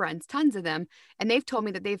author friends, tons of them, and they've told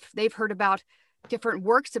me that they've heard about different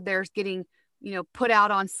works of theirs getting put out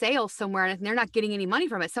on sale somewhere, and they're not getting any money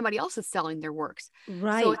from it. Somebody else is selling their works. So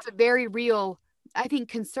right. it's a very real, I think,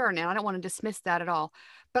 concern, and I don't want to dismiss that at all.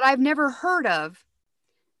 But I've never heard of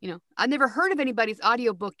anybody's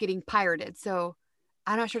audiobook getting pirated. So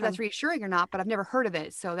I'm not sure if that's reassuring or not, but I've never heard of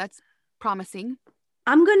it. So that's promising.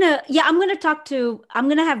 I'm gonna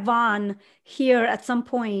have Vaughn here at some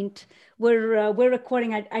point. We're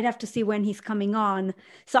recording. I'd have to see when he's coming on.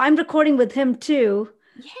 So I'm recording with him too.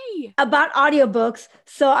 Yay! About audiobooks.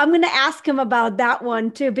 So I'm gonna ask him about that one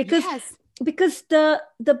too, because Yes. because the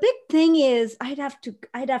big thing is I'd have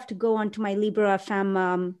to go onto my Libro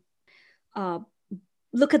FM,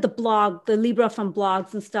 look at the blog, the Libro FM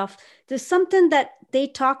blogs and stuff. There's something that they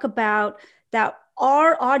talk about, that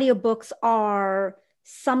our audiobooks are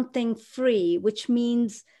something free, which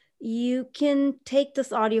means you can take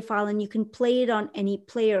this audio file and you can play it on any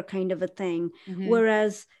player, kind of a thing. Mm-hmm.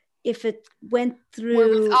 Whereas if it went through, where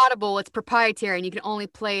with Audible, it's proprietary and you can only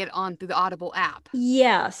play it through the Audible app.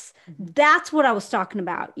 Yes, that's what I was talking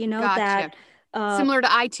about. Gotcha. That similar to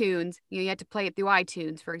iTunes, you had to play it through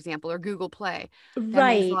iTunes, for example, or Google Play. That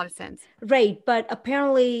right, makes a lot of sense. Right, but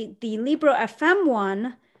apparently the Libro FM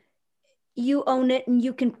one, you own it and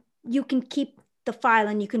you can keep the file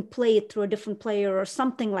and you can play it through a different player or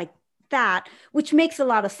something like that, which makes a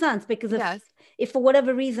lot of sense because if for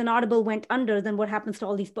whatever reason Audible went under, then what happens to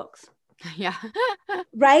all these books? Yeah.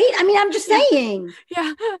 Right? I mean, I'm just saying.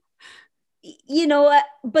 Yeah.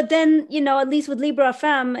 But then, at least with Libro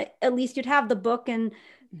FM, at least you'd have the book, and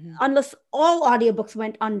unless all audiobooks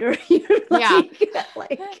went under,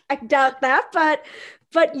 like I doubt that,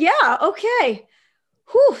 but yeah, okay.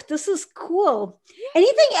 Whew, this is cool.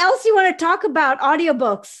 Anything else you want to talk about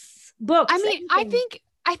audiobooks, books? I mean, anything?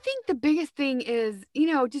 I think the biggest thing is,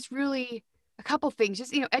 just really a couple things,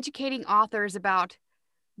 just, educating authors about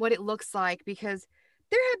what it looks like, because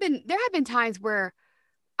there have been times where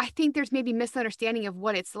I think there's maybe misunderstanding of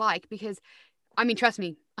what it's like, because I mean, trust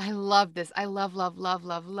me, I love this. I love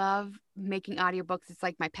making audiobooks. It's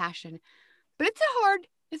like my passion, but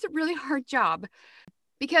it's a really hard job,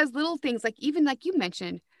 because little things like, even like you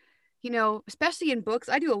mentioned, especially in books,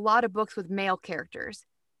 I do a lot of books with male characters,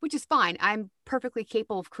 which is fine. I'm perfectly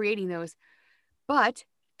capable of creating those, but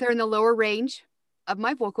they're in the lower range of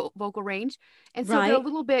my vocal range. And so they're a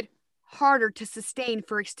little bit harder to sustain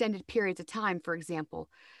for extended periods of time, for example.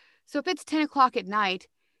 So if it's 10 o'clock at night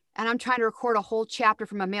and I'm trying to record a whole chapter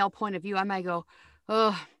from a male point of view, I might go,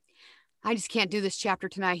 oh, I just can't do this chapter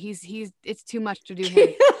tonight. It's too much to do him.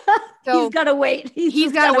 So he's got to wait.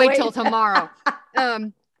 He's got to wait till tomorrow.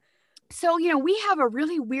 So, we have a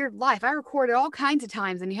really weird life. I record it all kinds of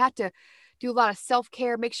times, and you have to do a lot of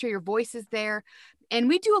self-care, make sure your voice is there. And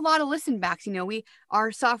we do a lot of listen backs.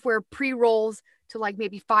 Our software pre-rolls to like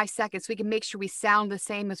maybe 5 seconds so we can make sure we sound the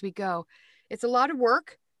same as we go. It's a lot of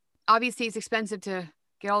work. Obviously, it's expensive to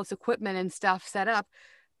get all this equipment and stuff set up.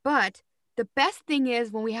 But the best thing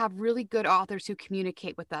is when we have really good authors who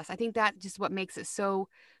communicate with us. I think that's just what makes it so,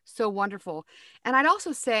 so wonderful. And I'd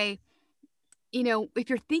also say, if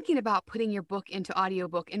you're thinking about putting your book into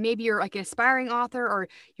audiobook, and maybe you're like an aspiring author or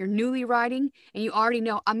you're newly writing and you already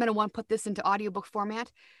know, I'm going to want to put this into audiobook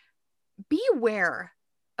format, be aware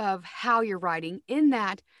of how you're writing, in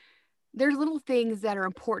that there's little things that are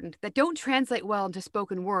important that don't translate well into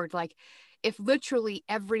spoken word. Like if literally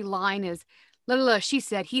every line is, la, la, la, she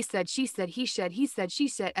said, he said, she said, he said, he said, she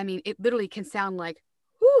said. I mean, it literally can sound like,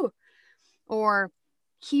 whoo, or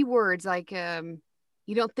keywords like,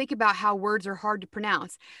 you don't think about how words are hard to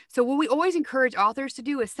pronounce. So what we always encourage authors to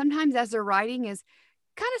do is sometimes as they're writing is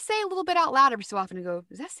kind of say a little bit out loud every so often and go,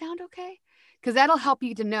 does that sound okay? Because that'll help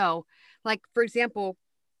you to know. Like, for example,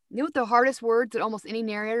 what the hardest words that almost any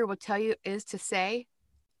narrator will tell you is to say?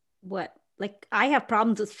 What? Like, I have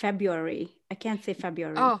problems with February. I can't say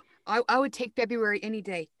February. Oh, I would take February any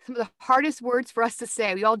day. Some of the hardest words for us to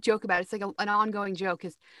say. We all joke about it. It's like an ongoing joke.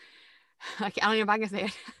 Is I don't know if I can say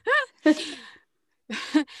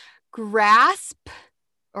it. Grasp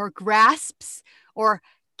or grasps or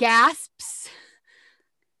gasps.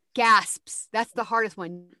 Gasps. That's the hardest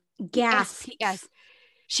one. Gasps. S-P-S.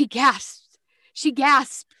 She gasped. She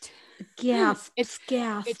gasped. Gasps.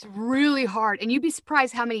 It's really hard. And you'd be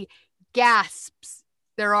surprised how many gasps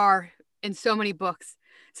there are in so many books.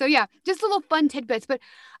 So yeah, just little fun tidbits. But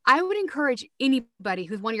I would encourage anybody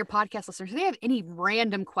who's one of your podcast listeners, if they have any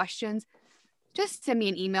random questions, just send me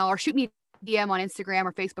an email or shoot me a DM on Instagram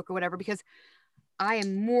or Facebook or whatever, because I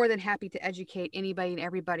am more than happy to educate anybody and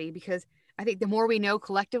everybody, because I think the more we know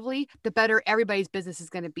collectively, the better everybody's business is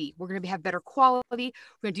going to be. We're going to have better quality,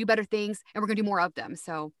 we're going to do better things, and we're going to do more of them.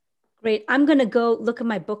 So great. I'm going to go look at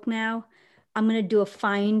my book now. I'm going to do a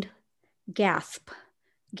find gasp.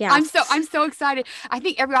 Gasps. I'm so excited. I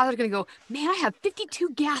think every author's going to go, man, I have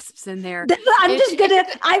 52 gasps in there. I'm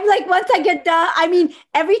like, once I get done, I mean,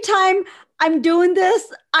 every time I'm doing this,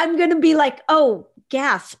 I'm going to be like, oh,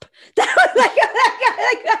 gasp. That was like,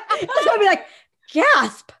 I'm going to be like,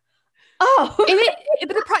 gasp. Oh.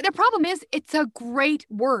 But the problem is, it's a great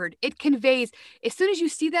word. It conveys, as soon as you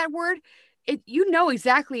see that word, you know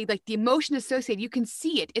exactly like the emotion associated. You can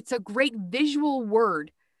see it. It's a great visual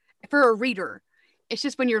word for a reader. It's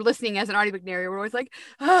just when you're listening as an audiobook narrator, we're always like,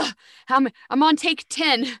 I'm on take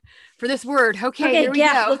 10 for this word. Okay, here we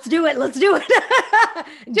go. Let's do it.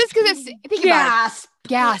 Just because think about it.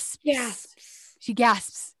 Gasps. She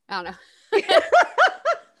gasps. I don't know.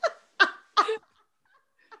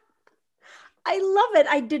 I love it.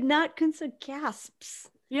 I did not consider gasps.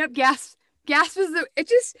 Yep, gasps. Gasps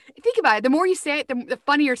is think about it. The more you say it, the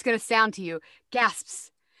funnier it's going to sound to you.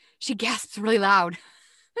 Gasps. She gasps really loud.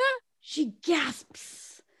 She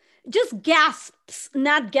gasps. Just gasps,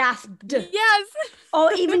 not gasped. Yes.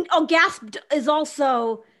 Gasped is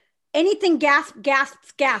also anything gasped,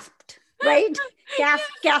 right?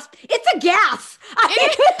 Gasp. It's a gas.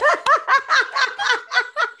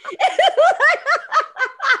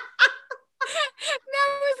 That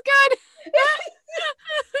was good.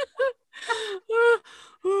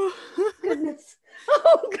 Goodness.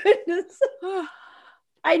 Oh, goodness.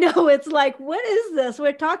 I know, it's like, what is this?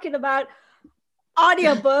 We're talking about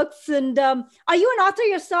audiobooks. And are you an author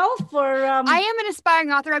yourself? Or I am an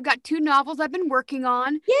aspiring author. I've got 2 novels I've been working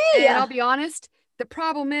on. Yay! And I'll be honest, the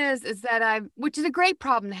problem is that which is a great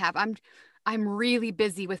problem to have. I'm really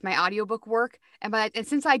busy with my audiobook work. And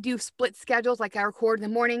since I do split schedules, like I record in the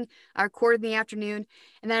morning, I record in the afternoon,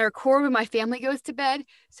 and then I record when my family goes to bed.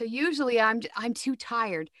 So usually I'm too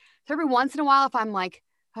tired. So every once in a while, if I'm like,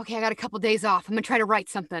 okay, I got a couple days off, I'm going to try to write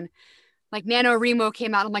something. Like NaNoWriMo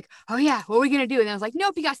came out. I'm like, oh yeah, what are we going to do? And I was like,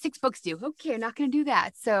 nope, you got 6 books due. Okay, I'm not going to do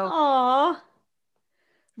that. So. Aw.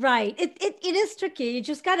 Right. It is tricky. You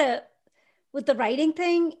just got to, with the writing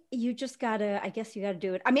thing, you just got to, I guess you got to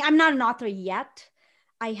do it. I mean, I'm not an author yet.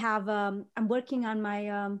 I have, I'm working on my,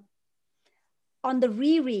 on the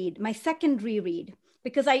reread, my second reread,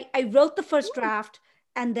 because I wrote the first draft.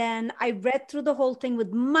 And then I read through the whole thing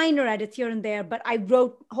with minor edits here and there, but I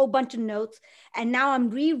wrote a whole bunch of notes. And now I'm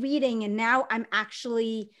rereading, and now I'm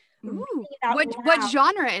actually reading it out loud. What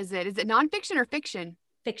genre is it? Is it nonfiction or fiction?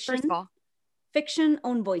 Fiction. First of all. Fiction,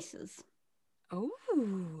 own voices.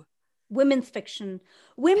 Oh. Women's fiction.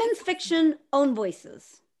 Women's fiction, own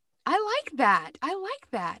voices. I like that.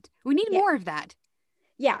 We need more of that.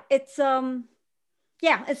 Yeah, it's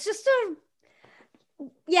it's just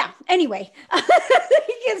anyway.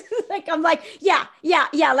 It's like, I'm like, yeah,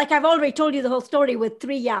 like I've already told you the whole story with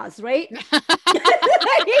 3 yeahs, right? It's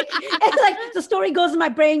like the story goes in my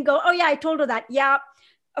brain, oh yeah, I told her that. Yeah.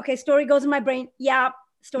 Okay, story goes in my brain. Yeah.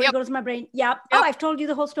 Story goes in my brain. Yeah. Yep. Oh, I've told you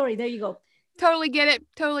the whole story. There you go. Totally get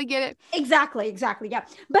it. Exactly. Yeah.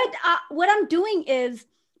 But what I'm doing is,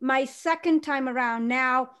 my second time around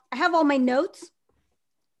now, I have all my notes.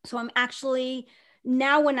 So I'm actually,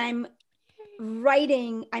 now when I'm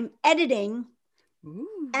writing, I'm editing.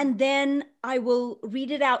 Ooh. And then I will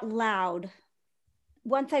read it out loud.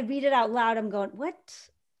 Once I read it out loud, I'm going, what?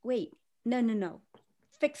 Wait, no.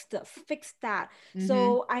 Fix this, fix that. Mm-hmm.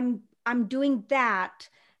 So I'm doing that.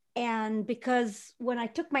 And because when I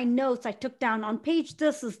took my notes, I took down on page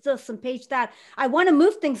this is this and page that. I want to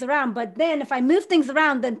move things around, but then if I move things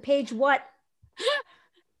around, then page what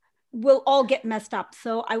will all get messed up.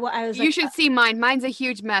 So I was you should see mine. Mine's a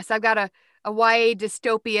huge mess. I've got a YA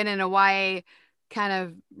dystopian and a YA kind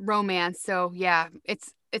of romance. So yeah,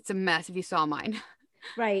 it's a mess if you saw mine.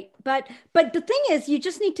 Right. But the thing is, you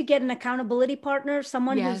just need to get an accountability partner,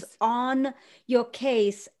 someone who's Yes. on your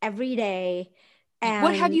case every day. Like,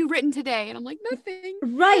 what have And you written today? And I'm like, nothing.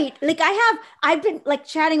 right. Like I've been like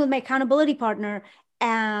chatting with my accountability partner,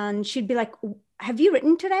 and she'd be like, have you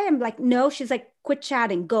written today? I'm like, no. She's like, quit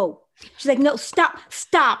chatting, go. She's like, no, stop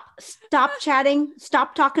chatting,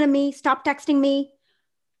 stop talking to me, stop texting me,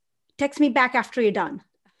 text me back after you're done.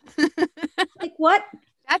 Like, what?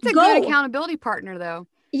 That's a good Go. accountability partner, though.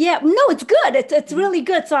 Yeah, no, it's good. It's Mhm. really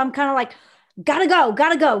good. So I'm kind of like,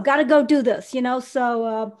 gotta go do this, you know?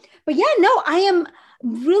 So, but yeah, no, I am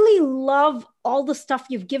really love all the stuff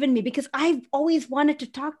you've given me, because I've always wanted to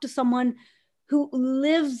talk to someone who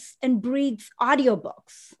lives and breathes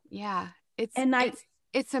audiobooks. Yeah, it's And I, it's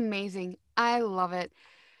it's amazing. I love it.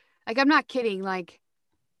 Like, I'm not kidding. Like,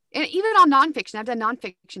 and even on nonfiction, I've done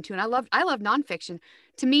nonfiction too, and I love nonfiction.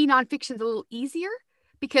 To me, nonfiction is a little easier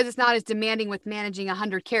because it's not as demanding with managing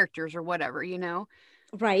 100 characters or whatever, you know.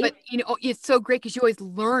 But right, it's so great because you always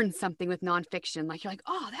learn something with nonfiction. Like, you're like,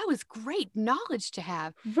 oh, that was great knowledge to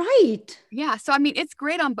have. right, Yeah, so I mean, it's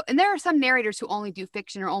great and there are some narrators who only do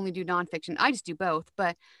fiction or only do nonfiction. I just do both,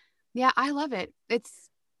 but yeah, I love it. It's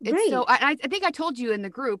so right. I think I told you in the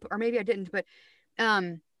group, or maybe I didn't, but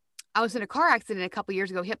um I was in a car accident a couple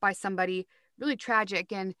years ago, hit by somebody really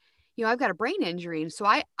tragic, and I've got a brain injury, and so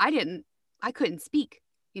I couldn't speak.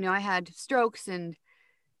 I had strokes and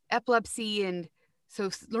epilepsy, and so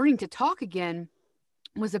learning to talk again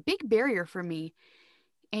was a big barrier for me.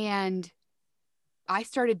 And I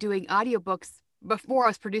started doing audiobooks before I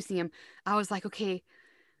was producing them. I was like, okay,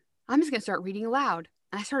 I'm just going to start reading aloud.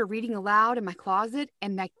 And I started reading aloud in my closet.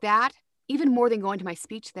 And like that, even more than going to my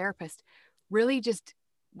speech therapist, really just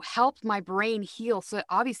helped my brain heal. So that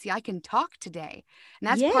obviously I can talk today. And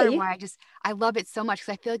that's part of Yay. why I love it so much,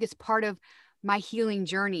 because I feel like it's part of my healing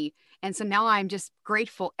journey. And so now I'm just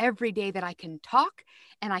grateful every day that I can talk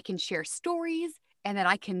and I can share stories and that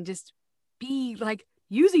I can just be like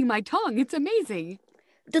using my tongue. It's amazing.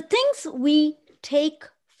 The things we take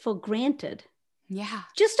for granted, Yeah.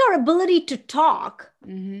 just our ability to talk.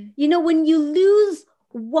 Hmm. You know, when you lose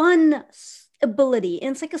one ability,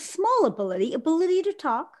 and it's like a small ability to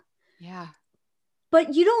talk, Yeah.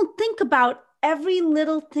 but you don't think about every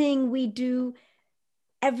little thing we do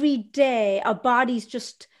every day, our bodies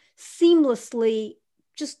just seamlessly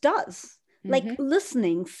just does. Like Hmm.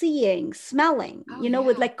 listening, seeing, smelling, Oh, you know,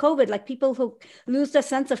 with yeah. like COVID, like people who lose their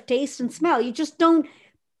sense of taste and smell, you just don't,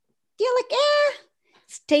 you're like,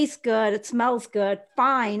 it tastes good, it smells good,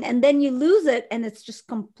 fine. And then you lose it, and it's just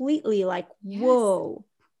completely like, Yes. whoa,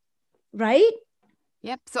 right?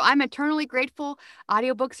 Yep. So I'm eternally grateful.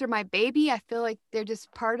 Audiobooks are my baby. I feel like they're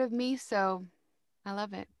just part of me. So I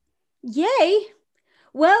love it. Yay.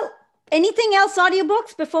 Well, anything else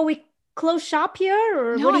audiobooks before we close shop here,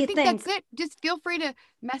 or No, what do I you think that's think? it. Just feel free to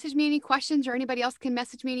message me any questions, or anybody else can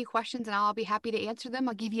message me any questions, and I'll be happy to answer them.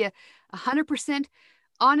 I'll give you 100%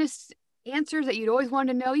 honest answers that you'd always want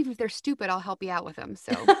to know. Even if they're stupid, I'll help you out with them.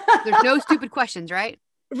 So there's no stupid questions, right?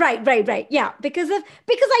 Right. Yeah, because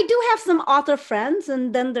I do have some author friends,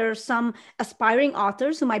 and then there's some aspiring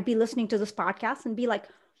authors who might be listening to this podcast and be like,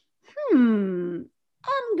 I'm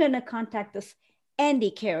gonna contact this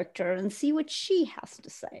Andy character and see what she has to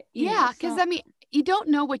say. You know, Yeah, because so I mean, you don't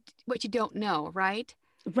know what you don't know, right?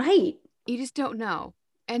 right, You just don't know.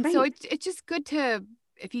 And so right. it's just good to,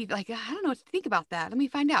 if you like, I don't know what to think about that. Let me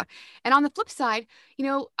find out. And on the flip side,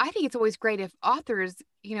 I think it's always great if authors,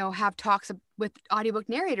 have talks with audiobook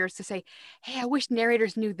narrators to say, hey, I wish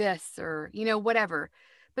narrators knew this, or, whatever.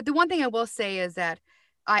 But the one thing I will say is that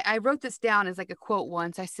I wrote this down as like a quote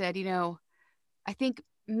once. I said, I think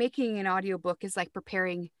making an audiobook is like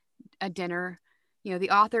preparing a dinner.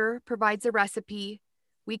 The author provides a recipe,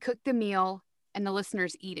 we cook the meal, and the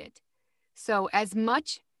listeners eat it. So, as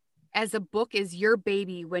much as a book is your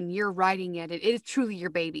baby when you're writing it, it is truly your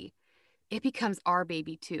baby. It becomes our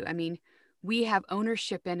baby too. I mean, we have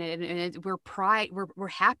ownership in it, and we're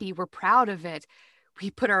happy, we're proud of it. We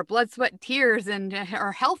put our blood, sweat, and tears and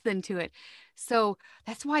our health into it. So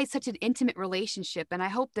that's why it's such an intimate relationship. And I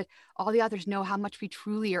hope that all the authors know how much we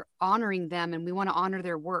truly are honoring them, and we want to honor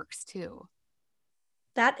their works too.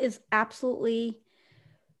 That is absolutely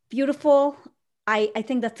beautiful. I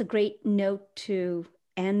think that's a great note to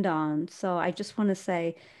end on. So I just want to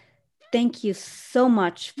say thank you so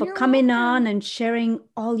much for You're coming on welcome. and sharing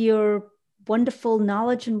all your wonderful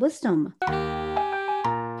knowledge and wisdom.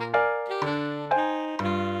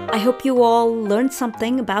 I hope you all learned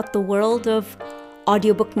something about the world of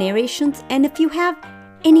audiobook narrations. And if you have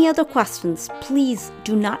any other questions, please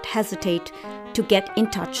do not hesitate to get in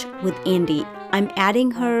touch with Andy. I'm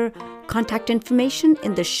adding her contact information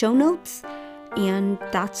in the show notes. And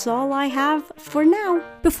that's all I have for now.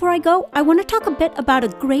 Before I go, I want to talk a bit about a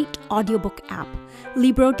great audiobook app.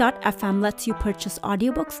 Libro.fm lets you purchase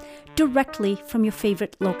audiobooks directly from your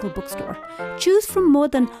favorite local bookstore. Choose from more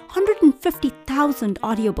than 150,000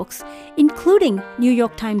 audiobooks, including New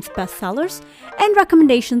York Times bestsellers and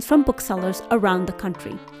recommendations from booksellers around the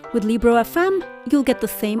country. With Libro FM, you'll get the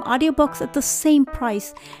same audiobooks at the same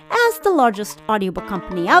price as the largest audiobook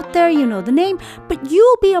company out there, you know the name, but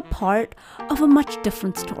you'll be a part of a much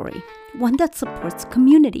different story, one that supports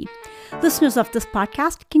community. Listeners of this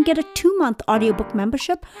podcast can get a 2-month audiobook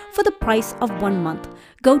membership for the price of 1 month.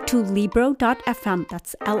 Go to Libro.fm,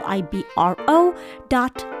 that's Libro.fm,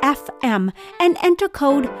 and enter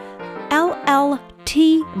code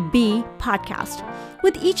LLTB podcast.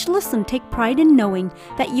 With each listen, take pride in knowing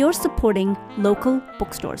that you're supporting local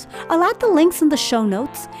bookstores. I'll add the links in the show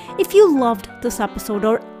notes. If you loved this episode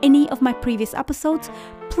or any of my previous episodes,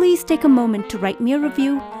 please take a moment to write me a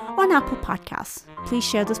review on Apple Podcasts. Please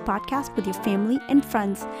share this podcast with your family and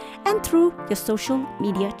friends and through your social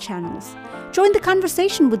media channels. Join the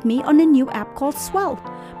conversation with me on a new app called Swell.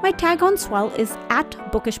 My tag on Swell is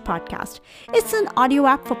 @BookishPodcast. It's an audio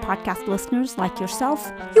app for podcast listeners like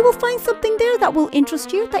yourself. You will find something there that will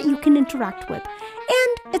interest you that you can interact with.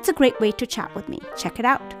 And it's a great way to chat with me. Check it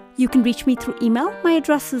out. You can reach me through email. My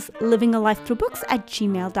address is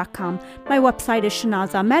livingalifethroughbooks@gmail.com. My website is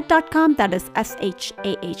shahnazahmed.com. That is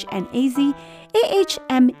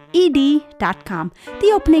ShahnazAhmed.com.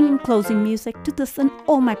 The opening and closing music to this and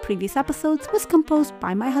all my previous episodes was composed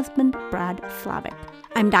by my husband, Brad Slavic.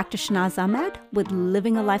 I'm Dr. Shahnazah Ahmed with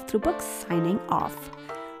Living a Life Through Books, signing off.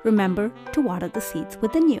 Remember to water the seeds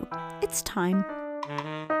within you. It's time